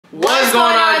What's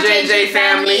going on, JJ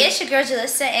family? It's your girl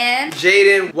Jalissa and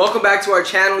Jaden. Welcome back to our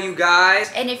channel, you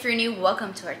guys. And if you're new,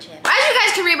 welcome to our channel. As you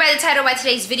guys can read by the title by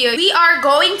today's video, we are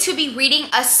going to be reading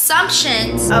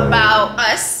assumptions about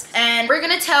us, and we're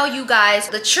gonna tell you guys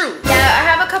the truth. Yeah, I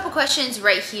have a couple questions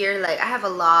right here. Like, I have a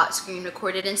lot screen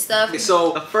recorded and stuff.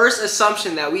 So the first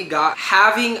assumption that we got: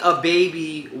 having a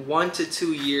baby 1 to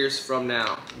 2 years from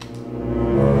now.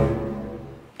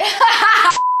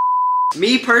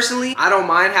 Me personally, I don't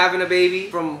mind having a baby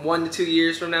from 1 to 2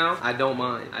 years from now. I don't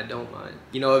mind.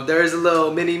 You know, if there's a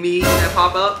little mini me that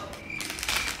pop up,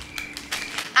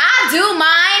 I do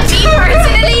mind, me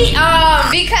personally,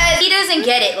 because he doesn't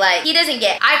get it. Like, he doesn't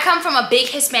get it. I come from a big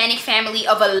Hispanic family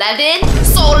of 11,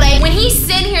 so like when he's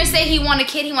sitting here and say he want a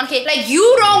kid, like,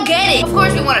 you don't get it. Of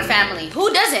course we want a family.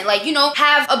 Who doesn't? Like, you know,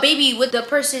 have a baby with the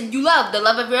person you love, the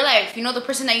love of your life, you know, the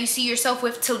person that you see yourself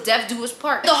with till death do us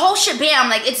part. The whole shebang,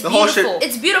 like, it's beautiful.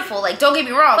 It's beautiful, like, don't get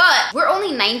me wrong, but we're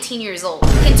only 19 years old.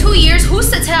 In 2 years,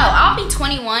 who's to tell? I'll be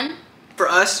 21. for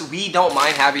us, we don't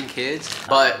mind having kids,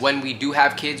 but when we do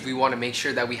have kids, we want to make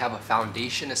sure that we have a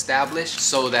foundation established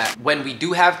so that when we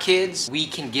do have kids, we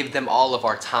can give them all of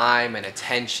our time and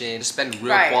attention, spend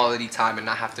real quality time and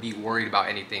not have to be worried about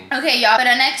anything. Okay, y'all, for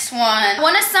the next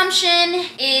one assumption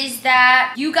is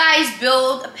that you guys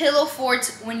build pillow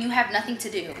forts when you have nothing to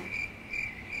do.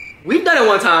 We've done it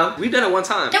one time. It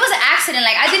was an accident.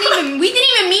 Like, we didn't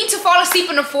even mean to fall asleep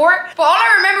in the fort. But all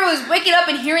I remember was waking up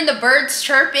and hearing the birds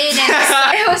chirping,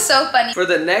 and it was so funny. For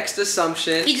the next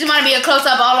assumption, he just wanted me to close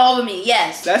up all over me.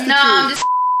 Yes. That's the truth.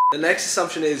 The next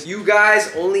assumption is you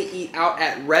guys only eat out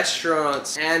at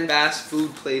restaurants and fast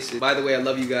food places. By the way, I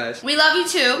love you guys. We love you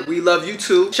too. We love you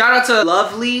too. Shout out to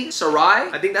Lovely Sarai.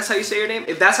 I think that's how you say your name.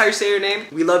 If that's how you say your name,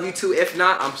 we love you too. If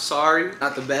not, I'm sorry.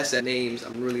 Not the best at names.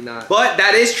 I'm really not. But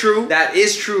that is true. That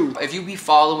is true. If you be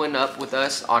following up with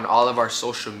us on all of our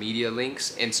social media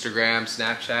links, Instagram,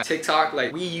 Snapchat, TikTok,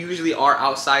 like, we usually are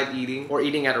outside eating or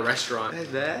eating at a restaurant.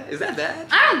 Is that bad?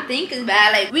 I don't think it's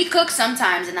bad. Like, we cook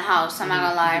sometimes in the house. I'm not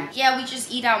gonna lie. Yeah, we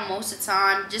just eat out most of the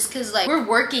time just because, like, we're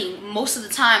working most of the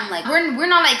time. Like, we're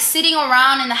not like sitting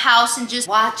around in the house and just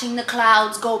watching the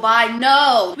clouds go by.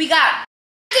 No, we got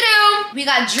to do. We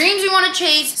got dreams we want to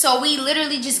chase, so we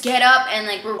literally just get up and,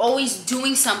 like, we're always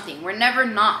doing something. We're never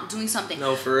not doing something.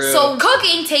 No, for real. So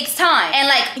cooking takes time, and,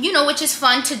 like, you know, which is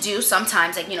fun to do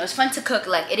sometimes. Like, you know, it's fun to cook,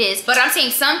 like, it is, but I'm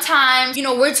saying sometimes, you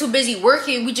know, we're too busy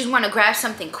working, we just want to grab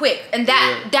something quick, and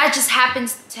that just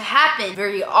happens to happen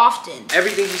very often.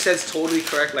 Everything you said is totally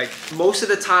correct. Like, most of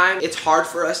the time it's hard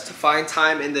for us to find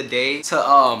time in the day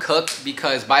to cook,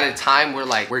 because by the time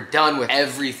we're done with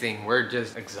everything, we're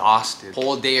just exhausted.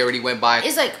 Whole day already went by.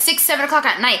 It's like 6, 7 o'clock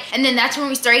at night, and then that's when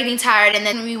we start getting tired, and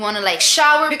then we want to, like,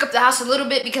 shower, pick up the house a little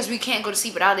bit because we can't go to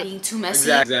sleep without it being too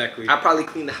messy. Exactly. I probably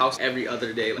clean the house every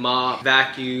other day. Mop,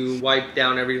 vacuum, wipe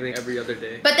down everything every other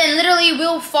day. But then literally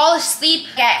we'll fall asleep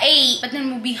at 8, but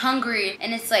then we'll be hungry,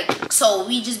 and it's like, so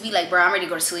we just be like, bro, I'm ready to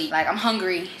go to sleep. Like, I'm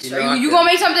hungry. So you gonna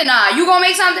make something? Nah. You gonna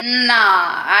make something? Nah.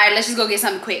 All right, let's just go get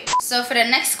something quick. So for the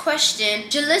next question,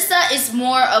 Jalissa is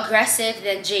more aggressive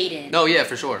than Jaden. No, yeah,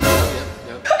 for sure.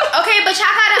 Yep. Okay, but y'all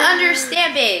gotta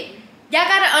understand, babe. Y'all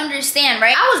gotta understand,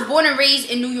 right? I was born and raised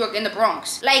in New York, in the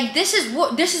Bronx. Like, this is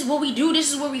what we do.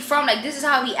 This is where we from. Like, this is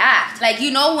how we act. Like,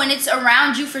 you know, when it's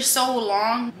around you for so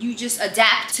long, you just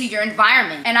adapt to your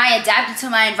environment. And I adapted to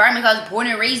my environment because I was born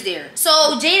and raised there. So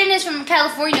Jaden is from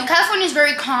California. California is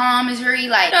very calm. It's very,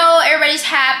 like, you know, everybody's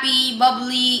happy,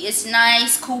 bubbly. It's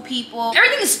nice, cool people.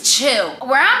 Everything is chill.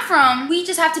 Where I'm from, we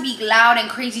just have to be loud and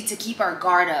crazy to keep our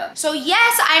guard up. So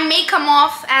yes, I may come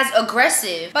off as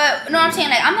aggressive, but you know what I'm saying?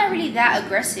 Like, I'm not really that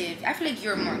aggressive. I feel like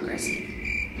you're more aggressive.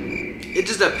 It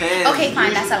just depends. Okay,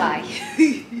 fine, that's a lie.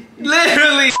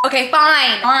 Literally. Okay,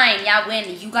 fine, y'all win.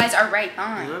 You guys are right,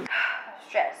 fine. Yeah. I'm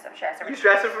stressed. You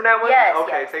stressing from that one? Yes,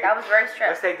 okay, yes, that was very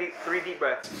stressful. Let's take 3 deep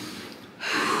breaths.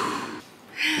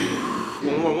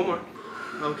 One more.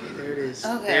 Okay, there it is.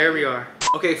 Okay. There we are.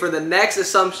 Okay, for the next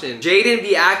assumption, Jaden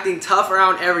be acting tough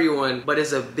around everyone, but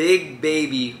is a big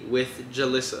baby with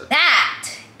Jalissa. That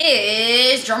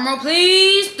is, drumroll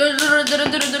please. Hooray!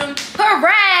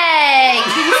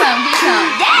 Give me some.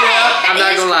 Yeah, I'm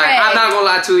not gonna lie. I'm not gonna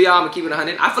lie to y'all. I'm gonna keep it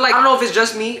 100. I feel like, I don't know if it's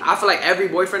just me. I feel like every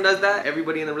boyfriend does that.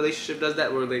 Everybody in the relationship does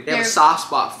that, where they have a soft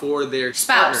spot for their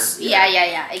spouse. Partner.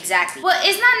 Yeah, exactly. Well,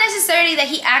 it's not necessarily that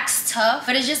he acts tough,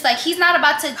 but it's just like he's not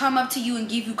about to come up to you and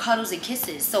give you cuddles and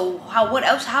kisses. So how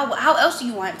else do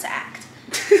you want him to act?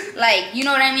 Like, you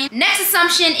know what I mean? Next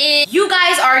assumption is you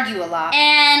guys argue a lot.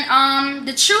 And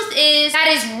the truth is that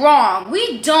is wrong.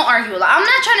 We don't argue a lot. I'm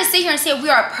not trying to sit here and say we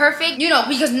are perfect, you know,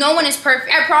 because no one is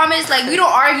perfect. I promise, like, we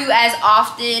don't argue as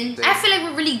often. I feel like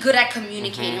we're really good at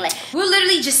communicating. Like, we'll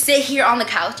literally just sit here on the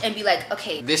couch and be like,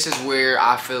 okay. This is where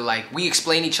I feel like we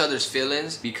explain each other's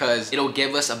feelings because it'll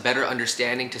give us a better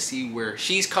understanding to see where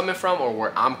she's coming from or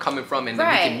where I'm coming from, and then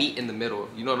we can meet in the middle.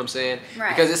 You know what I'm saying? Right.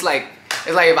 Because it's like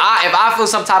if I feel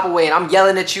some type of way and I'm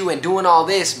yelling at you and doing all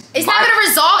this, it's not gonna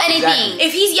resolve anything. Exactly.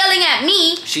 If he's yelling at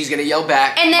me, she's gonna yell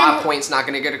back, and then my point's not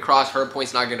gonna get across, her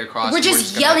point's not gonna across. We're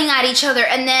just yelling at each other.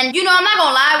 And then, you know, I'm not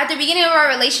gonna lie, at the beginning of our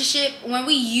relationship, when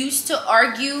we used to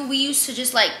argue, we used to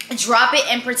just like drop it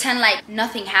and pretend like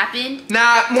nothing happened.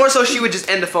 Nah, more so she would just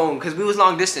end the phone because we was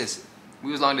long distance.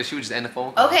 We was long distance, she would just end the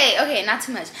phone. Okay, not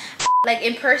too much. Like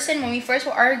in person, when we first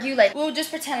would argue, like we'll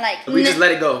just pretend like we just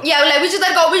let it go. Yeah, like we just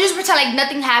let it go. We just pretend like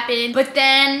nothing happened. But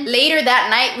then later that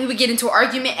night, we would get into an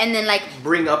argument and then like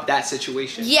bring up that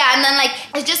situation. Yeah, and then like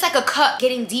it's just like a cut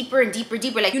getting deeper and deeper,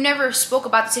 deeper. Like you never spoke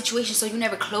about the situation, so you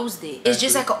never closed it. It's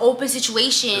just like an open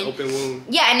situation. An open wound.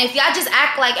 Yeah, and if y'all just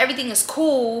act like everything is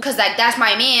cool, cause like that's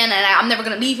my man and I'm never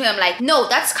gonna leave him. Like no,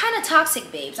 that's kind of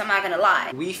toxic, babes. I'm not gonna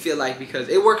lie. We feel like because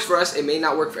it works for us, it may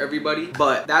not work for everybody,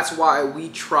 but that's why we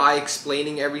try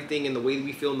explaining everything in the way that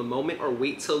we feel in the moment, or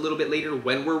wait till a little bit later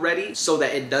when we're ready, so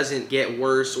that it doesn't get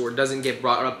worse or doesn't get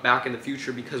brought up back in the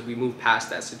future because we move past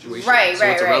that situation. Right, so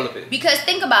it's right. irrelevant. Because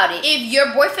think about it, if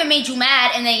your boyfriend made you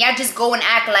mad and then y'all just go and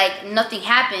act like nothing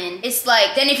happened, it's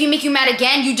like then if he make you mad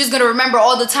again, you just gonna remember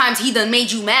all the times he done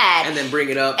made you mad and then bring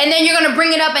it up, and then you're gonna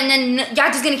bring it up, and then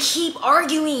y'all just gonna keep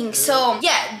arguing. So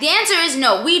yeah, the answer is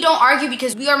no, we don't argue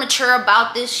because we are mature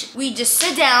about this. We just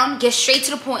sit down, get straight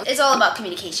to the point. It's all about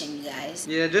communication, you guys.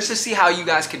 Yeah, just to see how you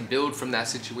guys can build from that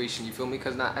situation, you feel me?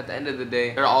 Because at the end of the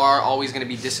day, there are always going to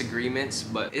be disagreements,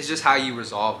 but it's just how you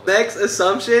resolve it. Next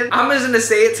assumption, I'm just going to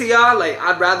say it to y'all, like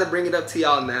I'd rather bring it up to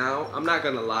y'all now. I'm not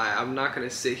going to lie, I'm not going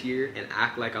to sit here and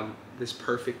act like I'm this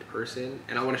perfect person,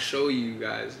 and I want to show you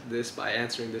guys this by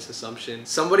answering this assumption.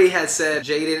 Somebody had said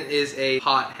Jaden is a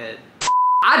hothead.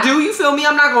 I do, you feel me?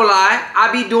 I'm not gonna lie.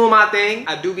 I be doing my thing.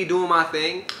 I do be doing my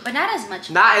thing. But not as much.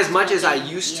 Not as much as I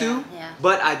used to. Yeah.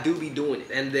 But I do be doing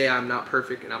it. And I'm not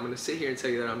perfect, and I'm gonna sit here and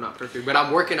tell you that I'm not perfect. But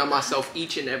I'm working on myself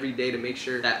each and every day to make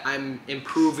sure that I'm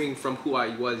improving from who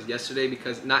I was yesterday,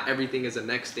 because not everything is a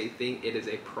next day thing. It is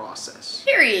a process.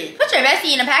 Period. Put your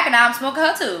bestie in a pack and I'm smoking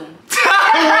her too.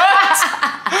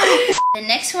 What? The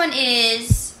next one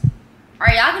is,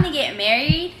 are y'all gonna get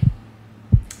married?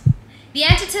 The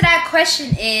answer to that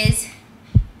question is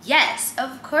yes,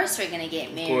 of course we're gonna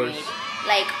get married.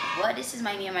 Like, what? This is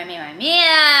my man, my man, my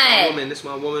man. My woman, this is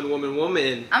my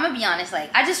woman. I'm gonna be honest, like,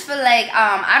 I just feel like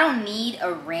I don't need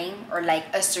a ring or like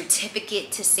a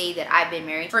certificate to say that I've been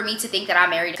married for me to think that I'm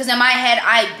married. Because in my head,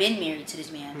 I've been married to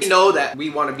this man. We know that we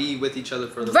want to be with each other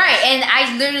for the right, and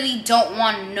I literally don't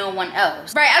want no one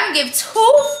else. Right, I don't give two.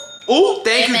 Oh,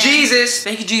 thank you, Amen. Jesus.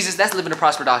 Thank you, Jesus. That's Living to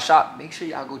Prosper Shop. Make sure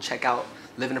y'all go check out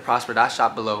Living to Prosper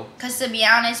Shop below. Cause to be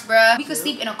honest, bruh, we could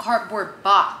sleep in a cardboard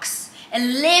box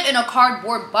and live in a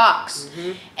cardboard box,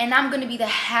 and I'm gonna be the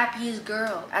happiest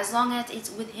girl as long as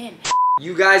it's with him.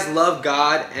 You guys love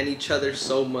God and each other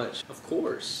so much. Of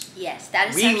course. Yes,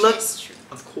 that is true.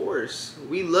 Of course.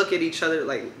 We look at each other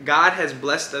like God has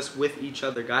blessed us with each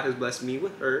other. God has blessed me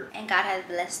with her. And God has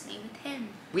blessed me with him.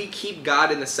 We keep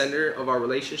God in the center of our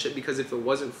relationship, because if it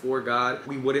wasn't for God,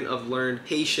 we wouldn't have learned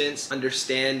patience,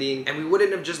 understanding, and we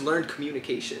wouldn't have just learned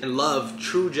communication and love,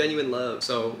 true, genuine love.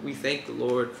 So we thank the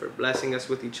Lord for blessing us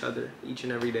with each other each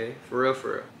and every day. For real,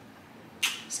 for real.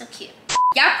 So cute.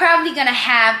 Y'all probably gonna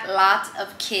have lots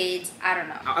of kids. I don't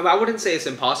know. I wouldn't say it's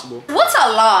impossible. What's a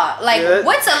lot? Like,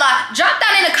 what's a lot? Drop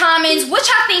down in the comments which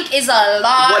I think is a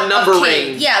lot. What number of kids.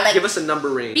 range? Yeah, like, give us a number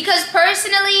range. Because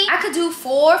personally, I could do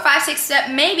 4, 5, 6,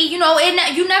 7, maybe. You know,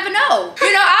 you never know.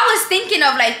 You know, I was thinking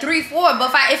of like 3, 4,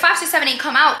 but if 5, 6, 7, 8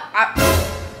 come out,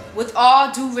 with all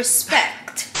due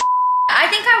respect, I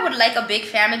think I would like a big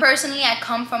family. Personally, I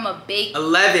come from a big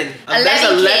 11. There's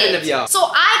 11 of y'all. So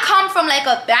I come from like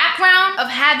a background of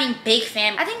having big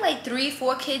family. I think like 3,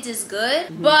 4 kids is good.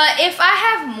 But if I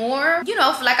have more, you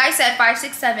know, like I said, 5,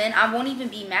 6, 7, I won't even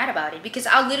be mad about it, because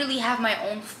I'll literally have my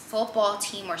own football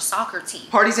team or soccer team.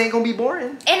 Parties ain't gonna be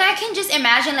boring. And I can just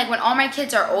imagine, like, when all my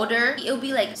kids are older, it'll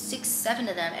be like 6, 7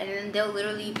 of them, and then they'll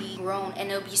literally be grown,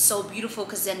 and it'll be so beautiful,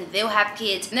 because then they'll have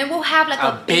kids, and then we'll have like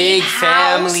a big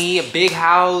family, a big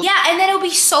house. house. Yeah, and then it'll be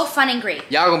so fun and great.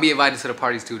 Y'all gonna be invited to the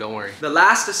parties too, don't worry. The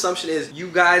last assumption is you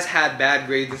guys had bad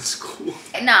grades in school.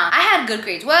 Nah, I had good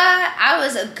grades. Well, I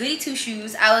was a goody two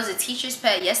shoes. I was a teacher's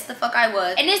pet. Yes, the fuck I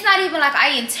was. And it's not even like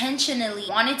I intentionally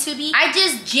wanted to be. I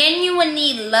just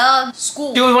genuinely love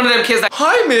school. She was one of them kids like,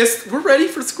 hi miss, we're ready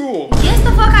for school. Yes,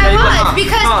 the fuck I was. Huh,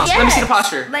 Because yes, let me see the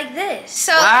posture. like this.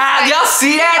 So Wow, y'all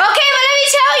see that? okay, but let me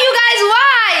tell you guys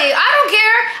why. I don't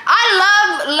care. I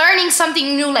love learning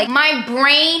something new. Like my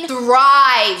brain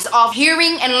thrives off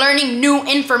hearing and learning new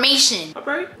information.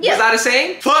 Alright. Yeah. Was that a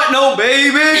saying? Fuck no,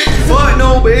 baby. Fuck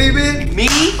no, baby. Me,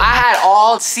 I had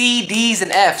all C, D's,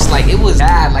 and F's. Like it was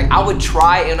bad. Like I would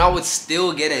try and I would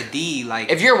still get a D. Like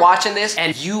if you're watching this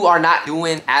and you are not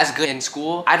doing as good in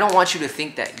school, I don't want you to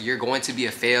think that you're going to be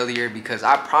a failure, because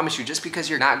I promise you, just because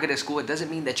you're not good at school, it doesn't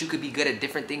mean that you could be good at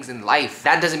different things in life.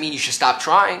 That doesn't mean you should stop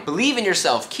trying. Believe in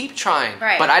yourself, keep trying.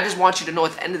 Right. But I just want you to know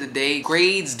at the end of the day,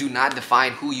 grades do not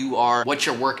define who you are, what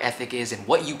your work ethic is, and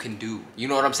what you can do. You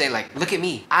know what I'm saying? Like, look at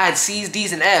me. I had C's,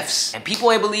 D's, and F's, and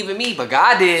people ain't believe in me, but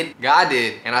God did. God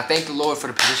did. And I thank the Lord for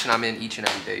the position I'm in each and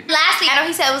every day. Lastly, I know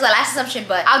he said it was the last assumption,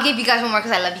 but I'll give you guys one more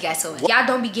because I love you guys so much. Y'all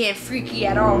don't be getting freaky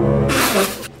at all.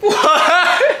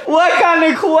 What kind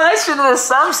of question or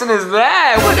assumption is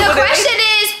that? The question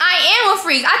is, I am a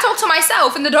freak. I talk to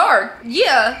myself in the dark.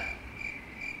 Yeah.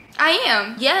 I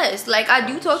am. Yes. Like, I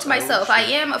do talk to myself. I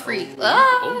am a freak. Okay,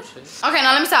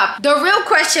 now let me stop. The real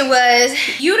question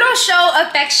was, you don't show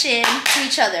affection to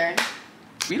each other.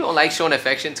 We don't like showing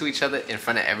affection to each other in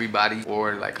front of everybody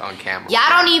or like on camera. Y'all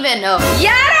don't even know.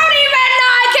 Y'all don't even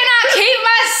know. I cannot keep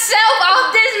myself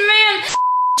off this man.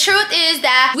 Truth is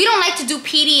that we don't like to do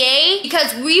PDA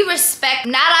because we respect,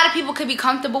 not a lot of people could be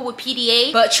comfortable with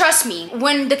PDA, but trust me,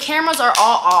 when the cameras are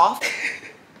all off,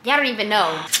 y'all don't even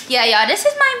know. Yeah, y'all, this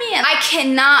is my man. I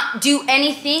cannot do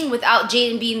anything without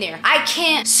Jaden being there. I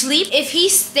can't sleep. If he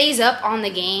stays up on the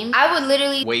game, I would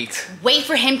literally wait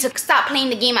for him to stop playing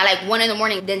the game at like 1 in the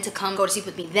morning, then to come go to sleep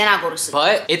with me. Then I'll go to sleep.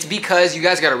 But it's because you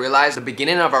guys gotta realize the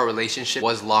beginning of our relationship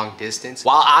was long distance.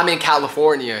 While I'm in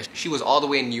California, she was all the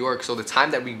way in New York. So the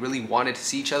time that we really wanted to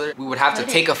see each other, we would have to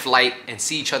take a flight and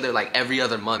see each other like every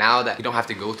other month. Now that we don't have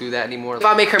to go through that anymore. If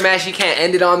I make her mad, she can't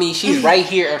end it on me. She's right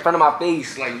here in front of my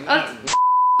face. Like,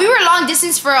 we were long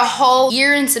distance for a whole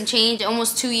year and some change,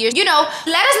 almost 2 years. You know,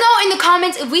 let us know in the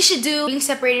comments if we should do being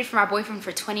separated from our boyfriend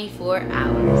for 24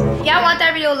 hours. If y'all want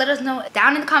that video, let us know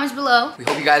down in the comments below. We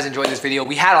hope you guys enjoyed this video.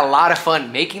 We had a lot of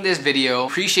fun making this video.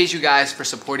 Appreciate you guys for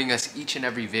supporting us each and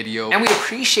every video. And we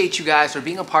appreciate you guys for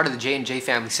being a part of the J&J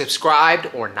family.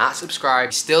 Subscribed or not subscribed,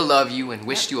 we still love you and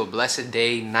wish you a blessed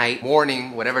day, night,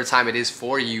 morning, whatever time it is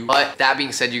for you. But that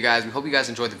being said, you guys, we hope you guys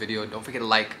enjoyed the video. Don't forget to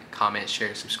like, comment,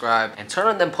 share, subscribe, and turn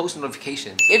on them post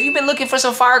notifications. If you've been looking for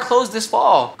some fire clothes this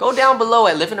fall, go down below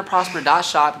at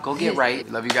livintoprosper.shop. Go get right.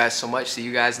 Love you guys so much. See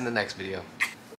you guys in the next video.